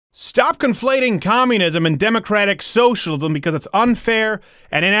Stop conflating communism and democratic socialism because it's unfair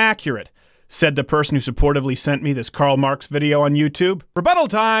and inaccurate, said the person who supportively sent me this Karl Marx video on YouTube. Rebuttal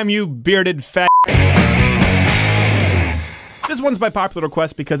time, you bearded fat. This one's by popular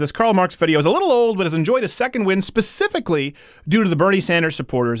request because this Karl Marx video is a little old but has enjoyed a second win specifically due to the Bernie Sanders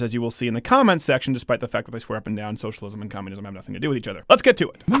supporters, as you will see in the comments section, despite the fact that they swear up and down socialism and communism have nothing to do with each other. Let's get to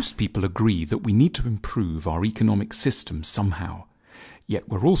it. Most people agree that we need to improve our economic system somehow. Yet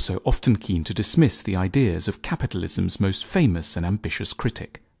we're also often keen to dismiss the ideas of capitalism's most famous and ambitious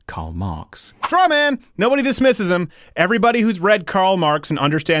critic, Karl Marx. Straw man! Nobody dismisses him. Everybody who's read Karl Marx and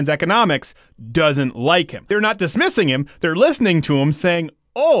understands economics doesn't like him. They're not dismissing him, they're listening to him saying,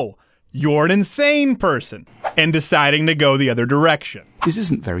 oh, you're an insane person, and deciding to go the other direction. This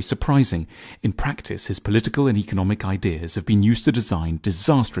isn't very surprising. In practice, his political and economic ideas have been used to design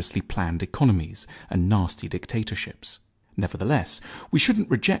disastrously planned economies and nasty dictatorships. Nevertheless, we shouldn't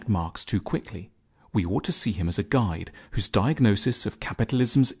reject Marx too quickly. We ought to see him as a guide whose diagnosis of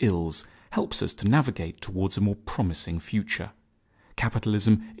capitalism's ills helps us to navigate towards a more promising future.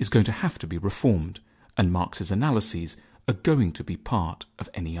 Capitalism is going to have to be reformed, and Marx's analyses are going to be part of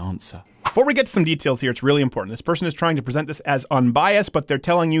any answer. Before we get to some details here, it's really important. This person is trying to present this as unbiased, but they're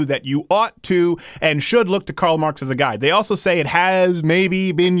telling you that you ought to and should look to Karl Marx as a guide. They also say it has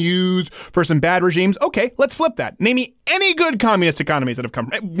maybe been used for some bad regimes. Okay, let's flip that. Name me any good communist economies that have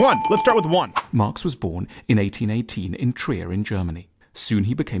come. One. Let's start with one. Marx was born in 1818 in Trier in Germany. Soon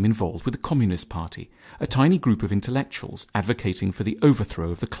he became involved with the Communist Party, a tiny group of intellectuals advocating for the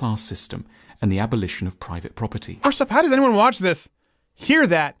overthrow of the class system and the abolition of private property. First off, how does anyone watch this, hear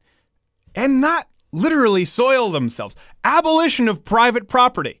that, and not literally soil themselves? Abolition of private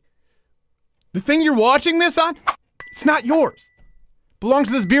property. The thing you're watching this on, it's not yours. It belongs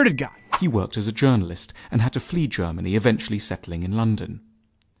to this bearded guy. He worked as a journalist and had to flee Germany, eventually settling in London.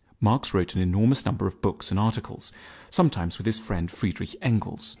 Marx wrote an enormous number of books and articles, sometimes with his friend Friedrich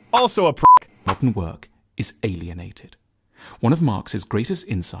Engels. Also a prick. Modern work is alienated. One of Marx's greatest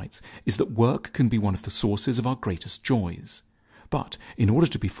insights is that work can be one of the sources of our greatest joys. But in order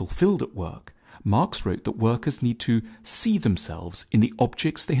to be fulfilled at work, Marx wrote that workers need to see themselves in the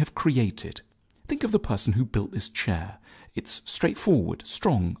objects they have created. Think of the person who built this chair. It's straightforward,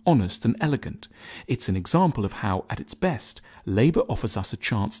 strong, honest, and elegant. It's an example of how, at its best, labour offers us a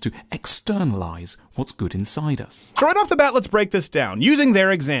chance to externalise what's good inside us. So right off the bat, let's break this down, using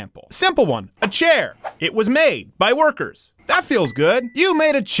their example. Simple one, a chair. It was made by workers. That feels good. You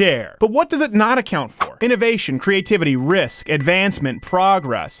made a chair. But what does it not account for? Innovation, creativity, risk, advancement,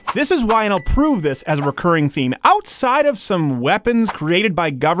 progress. This is why, and I'll prove this as a recurring theme, outside of some weapons created by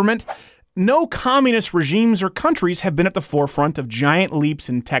government, no communist regimes or countries have been at the forefront of giant leaps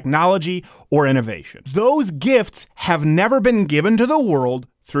in technology or innovation. Those gifts have never been given to the world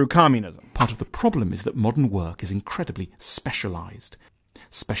through communism. Part of the problem is that modern work is incredibly specialized.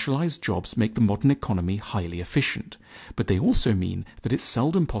 Specialized jobs make the modern economy highly efficient, but they also mean that it's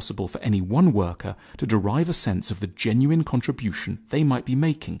seldom possible for any one worker to derive a sense of the genuine contribution they might be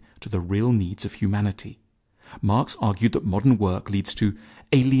making to the real needs of humanity. Marx argued that modern work leads to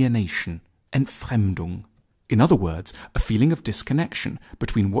alienation, Entfremdung. In other words, a feeling of disconnection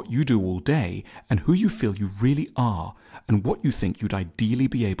between what you do all day and who you feel you really are and what you think you'd ideally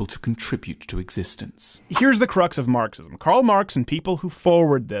be able to contribute to existence. Here's the crux of Marxism. Karl Marx and people who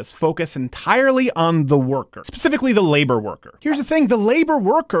forward this focus entirely on the worker, specifically the labor worker. Here's the thing, the labor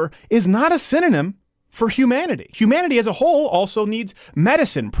worker is not a synonym for humanity. Humanity as a whole also needs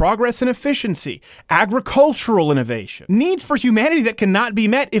medicine, progress and efficiency, agricultural innovation. Needs for humanity that cannot be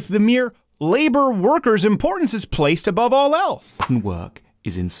met if the mere labor worker's importance is placed above all else. Modern work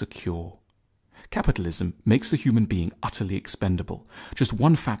is insecure. Capitalism makes the human being utterly expendable, just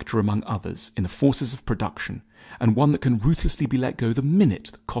one factor among others in the forces of production, and one that can ruthlessly be let go the minute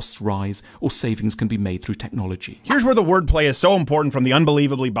that costs rise or savings can be made through technology. Here's where the wordplay is so important from the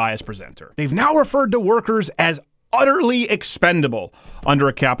unbelievably biased presenter. They've now referred to workers as utterly expendable under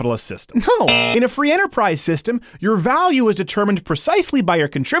a capitalist system. No, in a free enterprise system, your value is determined precisely by your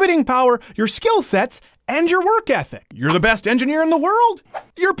contributing power, your skill sets, and your work ethic. You're the best engineer in the world?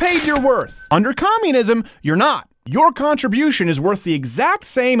 You're paid your worth. Under communism, you're not. Your contribution is worth the exact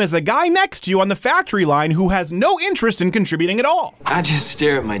same as the guy next to you on the factory line who has no interest in contributing at all. I just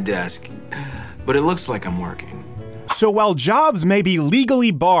stare at my desk, but it looks like I'm working. So while jobs may be legally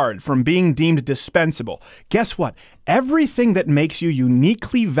barred from being deemed dispensable, guess what? Everything that makes you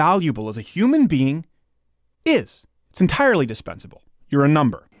uniquely valuable as a human being is. It's entirely dispensable. You're a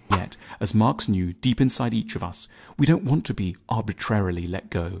number. Yet, as Marx knew deep inside each of us, we don't want to be arbitrarily let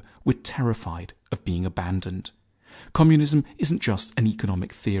go. We're terrified of being abandoned. Communism isn't just an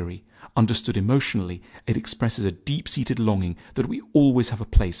economic theory. Understood emotionally, it expresses a deep-seated longing that we always have a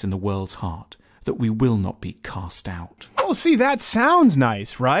place in the world's heart, that we will not be cast out. Oh, see, that sounds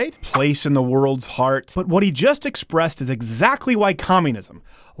nice, right? Place in the world's heart. But what he just expressed is exactly why communism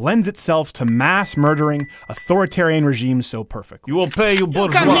lends itself to mass murdering authoritarian regimes so perfect. You will pay, you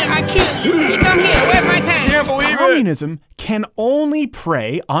bourgeois. Come here, I kill you. You come here, where's my time? Can't believe Communism can only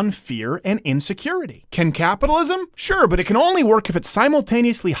prey on fear and insecurity. Can capitalism? Sure, but it can only work if it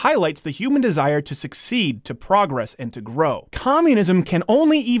simultaneously highlights the human desire to succeed, to progress, and to grow. Communism can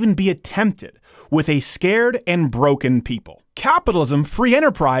only even be attempted with a scared and broken people. Capitalism, free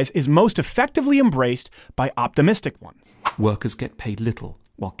enterprise, is most effectively embraced by optimistic ones. Workers get paid little,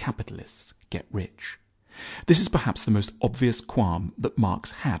 while capitalists get rich. This is perhaps the most obvious qualm that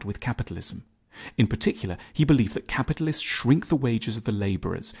Marx had with capitalism. In particular, he believed that capitalists shrink the wages of the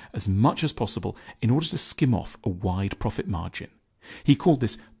labourers as much as possible in order to skim off a wide profit margin. He called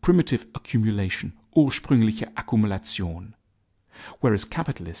this primitive accumulation, ursprüngliche Akkumulation. Whereas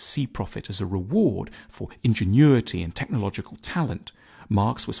capitalists see profit as a reward for ingenuity and technological talent,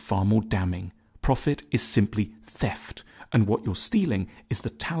 Marx was far more damning. Profit is simply theft, and what you're stealing is the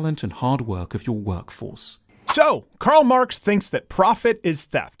talent and hard work of your workforce. So, Karl Marx thinks that profit is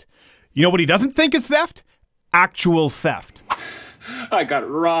theft. You know what he doesn't think is theft? Actual theft. I got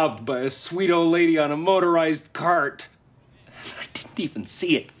robbed by a sweet old lady on a motorized cart. I didn't even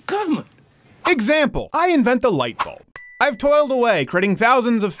see it coming. Example, I invent the light bulb. I've toiled away, creating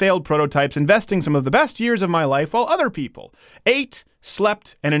thousands of failed prototypes, investing some of the best years of my life while other people ate,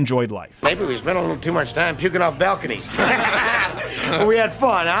 slept, and enjoyed life. Maybe we spent a little too much time puking off balconies. We had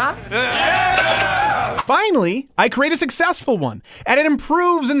fun, huh? Finally, I create a successful one, and it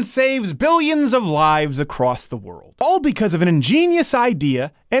improves and saves billions of lives across the world. All because of an ingenious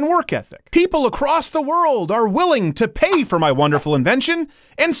idea and work ethic. People across the world are willing to pay for my wonderful invention,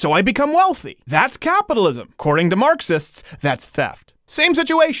 and so I become wealthy. That's capitalism. According to Marxists, that's theft. Same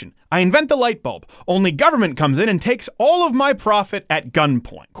situation. I invent the light bulb, only government comes in and takes all of my profit at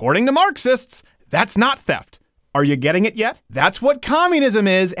gunpoint. According to Marxists, that's not theft. Are you getting it yet? That's what communism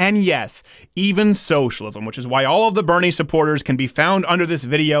is, and yes, even socialism, which is why all of the Bernie supporters can be found under this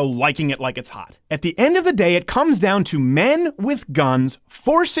video liking it like it's hot. At the end of the day, it comes down to men with guns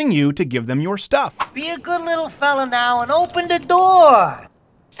forcing you to give them your stuff. Be a good little fella now and open the door.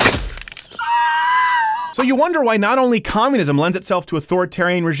 So you wonder why not only communism lends itself to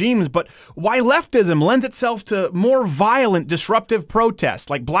authoritarian regimes, but why leftism lends itself to more violent, disruptive protests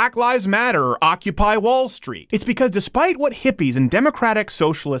like Black Lives Matter or Occupy Wall Street. It's because despite what hippies and democratic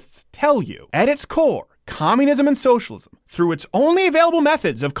socialists tell you, at its core, communism and socialism, through its only available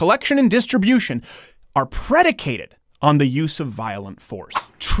methods of collection and distribution, are predicated on the use of violent force.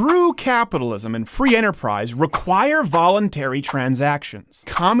 True capitalism and free enterprise require voluntary transactions.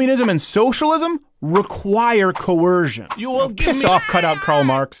 Communism and socialism require coercion. You will piss off, cut out Karl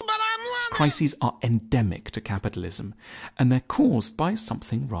Marx. Crises are endemic to capitalism, and they're caused by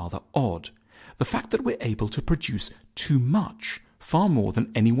something rather odd. The fact that we're able to produce too much, far more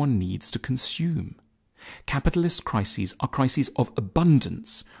than anyone needs to consume. Capitalist crises are crises of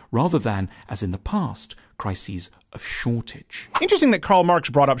abundance, rather than, as in the past, crises of shortage. Interesting that Karl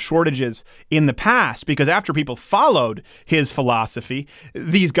Marx brought up shortages in the past, because after people followed his philosophy,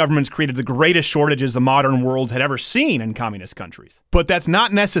 these governments created the greatest shortages the modern world had ever seen in communist countries. But that's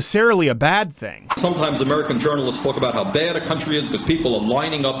not necessarily a bad thing. Sometimes American journalists talk about how bad a country is because people are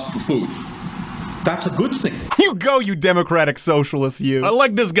lining up for food. That's a good thing. You go, you democratic socialists, you. I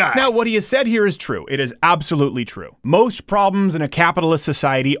like this guy. Now, what he has said here is true. It is absolutely true. Most problems in a capitalist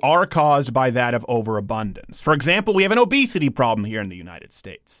society are caused by that of overabundance. For example, we have an obesity problem here in the United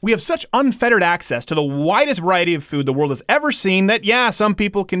States. We have such unfettered access to the widest variety of food the world has ever seen that, yeah, some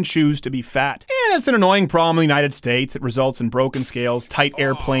people can choose to be fat. And it's an annoying problem in the United States. It results in broken scales, tight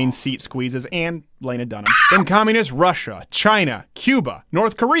airplane seat squeezes, and Lena Dunham. In communist Russia, China, Cuba,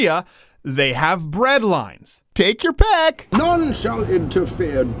 North Korea, they have bread lines. Take your pick. None shall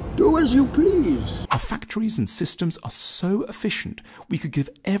interfere. Do as you please. Our factories and systems are so efficient, we could give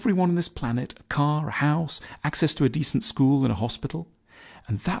everyone on this planet a car, a house, access to a decent school and a hospital.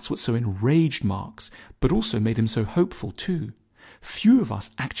 And that's what so enraged Marx, but also made him so hopeful too. Few of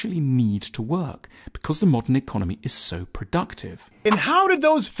us actually need to work because the modern economy is so productive. And how did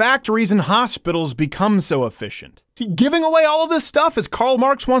those factories and hospitals become so efficient? See, giving away all of this stuff, as Karl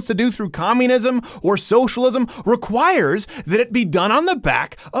Marx wants to do through communism or socialism, requires that it be done on the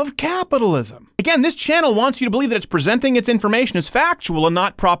back of capitalism. Again, this channel wants you to believe that it's presenting its information as factual and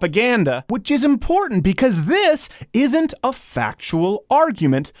not propaganda, which is important because this isn't a factual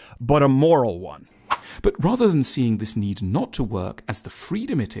argument, but a moral one. But rather than seeing this need not to work as the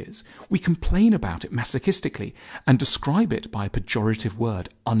freedom it is, we complain about it masochistically and describe it by a pejorative word,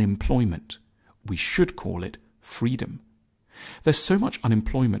 unemployment. We should call it freedom. There's so much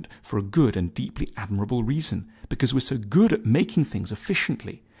unemployment for a good and deeply admirable reason, because we're so good at making things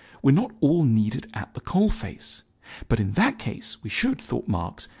efficiently. We're not all needed at the coalface. But in that case, we should, thought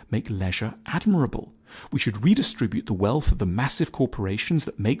Marx, make leisure admirable. We should redistribute the wealth of the massive corporations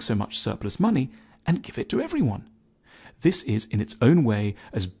that make so much surplus money and give it to everyone. This is, in its own way,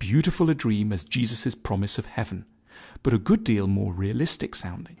 as beautiful a dream as Jesus' promise of heaven, but a good deal more realistic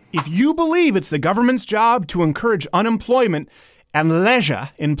sounding. If you believe it's the government's job to encourage unemployment and leisure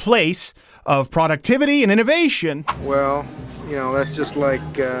in place of productivity and innovation... Well, you know, that's just like,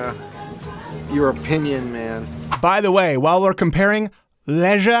 your opinion, man. By the way, while we're comparing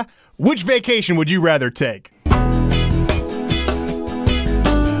leisure, which vacation would you rather take?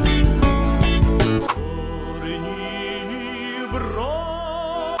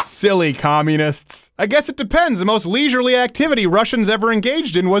 Silly communists. I guess it depends. The most leisurely activity Russians ever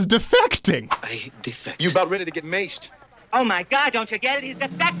engaged in was defecting. I defect. You about ready to get maced? Oh my God, don't you get it? He's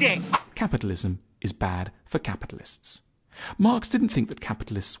defecting. Capitalism is bad for capitalists. Marx didn't think that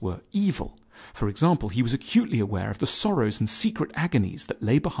capitalists were evil. For example, he was acutely aware of the sorrows and secret agonies that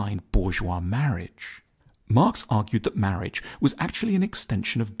lay behind bourgeois marriage. Marx argued that marriage was actually an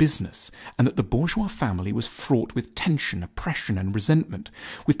extension of business, and that the bourgeois family was fraught with tension, oppression, and resentment,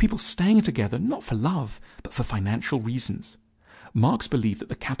 with people staying together not for love, but for financial reasons. Marx believed that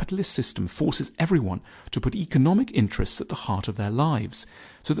the capitalist system forces everyone to put economic interests at the heart of their lives,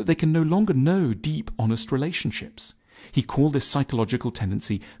 so that they can no longer know deep, honest relationships. He called this psychological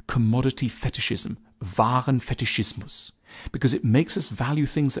tendency commodity fetishism, Warenfetischismus, because it makes us value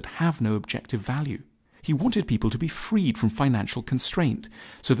things that have no objective value. He wanted people to be freed from financial constraint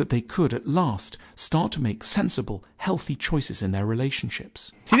so that they could, at last, start to make sensible, healthy choices in their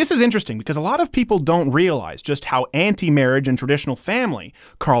relationships. See, this is interesting because a lot of people don't realize just how anti-marriage and traditional family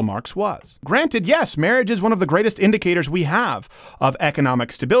Karl Marx was. Granted, yes, marriage is one of the greatest indicators we have of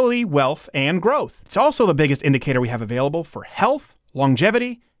economic stability, wealth, and growth. It's also the biggest indicator we have available for health,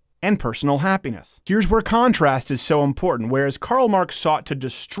 longevity, and personal happiness. Here's where contrast is so important. Whereas Karl Marx sought to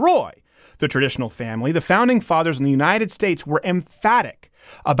destroy the traditional family, the founding fathers in the United States were emphatic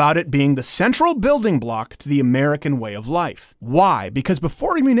about it being the central building block to the American way of life. Why? Because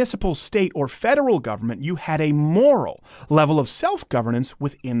before a municipal, state, or federal government, you had a moral level of self-governance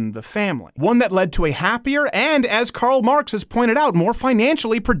within the family. One that led to a happier and, as Karl Marx has pointed out, more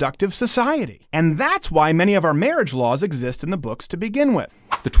financially productive society. And that's why many of our marriage laws exist in the books to begin with.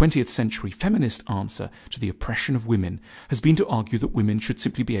 The 20th century feminist answer to the oppression of women has been to argue that women should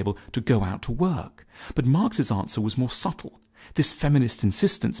simply be able to go out to work. But Marx's answer was more subtle. This feminist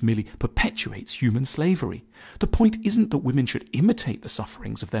insistence merely perpetuates human slavery. The point isn't that women should imitate the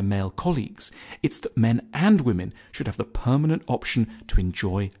sufferings of their male colleagues. It's that men and women should have the permanent option to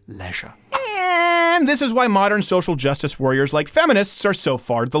enjoy leisure. And this is why modern social justice warriors like feminists are so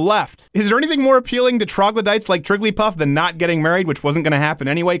far to the left. Is there anything more appealing to troglodytes like Trigglypuff than not getting married, which wasn't going to happen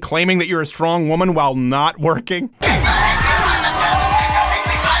anyway, claiming that you're a strong woman while not working?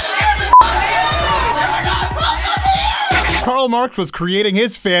 Karl Marx was creating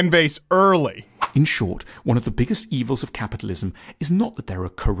his fan base early. In short, one of the biggest evils of capitalism is not that there are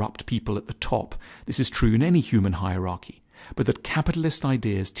corrupt people at the top. This is true in any human hierarchy. But that capitalist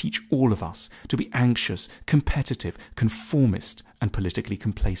ideas teach all of us to be anxious, competitive, conformist, and politically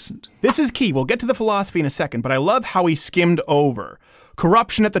complacent. This is key. We'll get to the philosophy in a second, but I love how he skimmed over.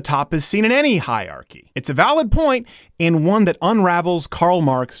 Corruption at the top is seen in any hierarchy. It's a valid point, and one that unravels Karl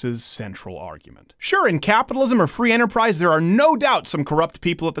Marx's central argument. Sure, in capitalism or free enterprise, there are no doubt some corrupt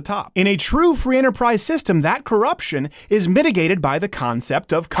people at the top. In a true free enterprise system, that corruption is mitigated by the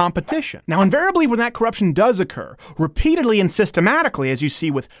concept of competition. Now, invariably, when that corruption does occur, repeatedly and systematically, as you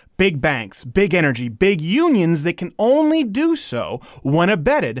see with big banks, big energy, big unions, they can only do so when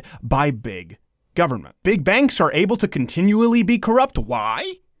abetted by big government. Big banks are able to continually be corrupt.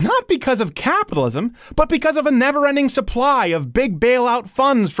 Why? Not because of capitalism, but because of a never-ending supply of big bailout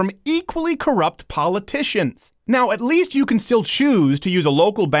funds from equally corrupt politicians. Now, at least you can still choose to use a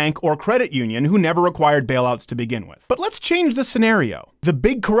local bank or credit union who never required bailouts to begin with. But let's change the scenario. The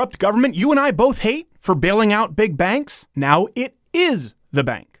big corrupt government you and I both hate for bailing out big banks, now it is the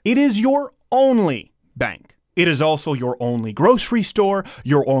bank. It is your only bank. It is also your only grocery store,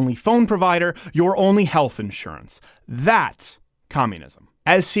 your only phone provider, your only health insurance. That's communism.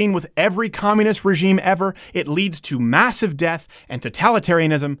 As seen with every communist regime ever, it leads to massive death and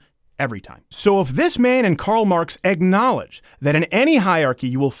totalitarianism every time. So if this man and Karl Marx acknowledge that in any hierarchy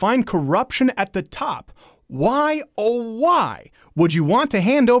you will find corruption at the top, why, oh why, would you want to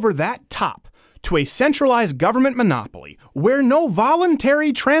hand over that top to a centralized government monopoly where no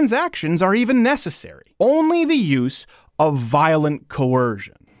voluntary transactions are even necessary? Only the use of violent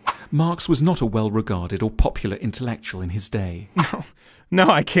coercion. Marx was not a well-regarded or popular intellectual in his day. No,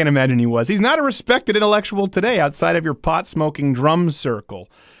 I can't imagine he was. He's not a respected intellectual today outside of your pot-smoking drum circle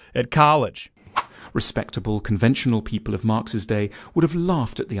at college. Respectable, conventional people of Marx's day would have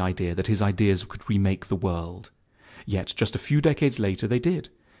laughed at the idea that his ideas could remake the world. Yet, just a few decades later, they did.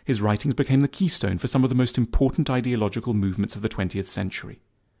 His writings became the keystone for some of the most important ideological movements of the 20th century.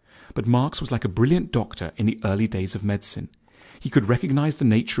 But Marx was like a brilliant doctor in the early days of medicine. He could recognize the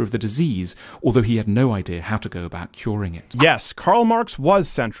nature of the disease, although he had no idea how to go about curing it. Yes, Karl Marx was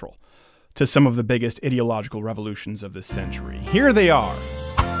central to some of the biggest ideological revolutions of this century. Here they are.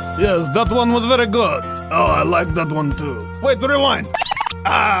 Yes, that one was very good. Oh, I like that one too. Wait, rewind.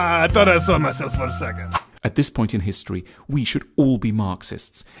 I thought I saw myself for a second. At this point in history, we should all be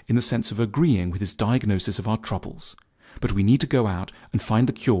Marxists, in the sense of agreeing with his diagnosis of our troubles. But we need to go out and find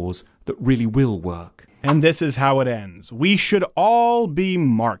the cures that really will work. And this is how it ends. We should all be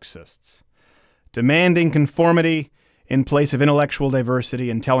Marxists, demanding conformity in place of intellectual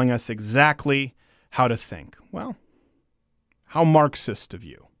diversity and telling us exactly how to think. Well, how Marxist of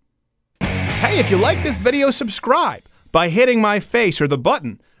you. Hey, if you like this video, subscribe by hitting my face or the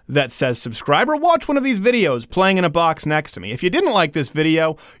button that says subscribe, or watch one of these videos playing in a box next to me. If you didn't like this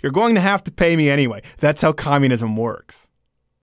video, you're going to have to pay me anyway. That's how communism works.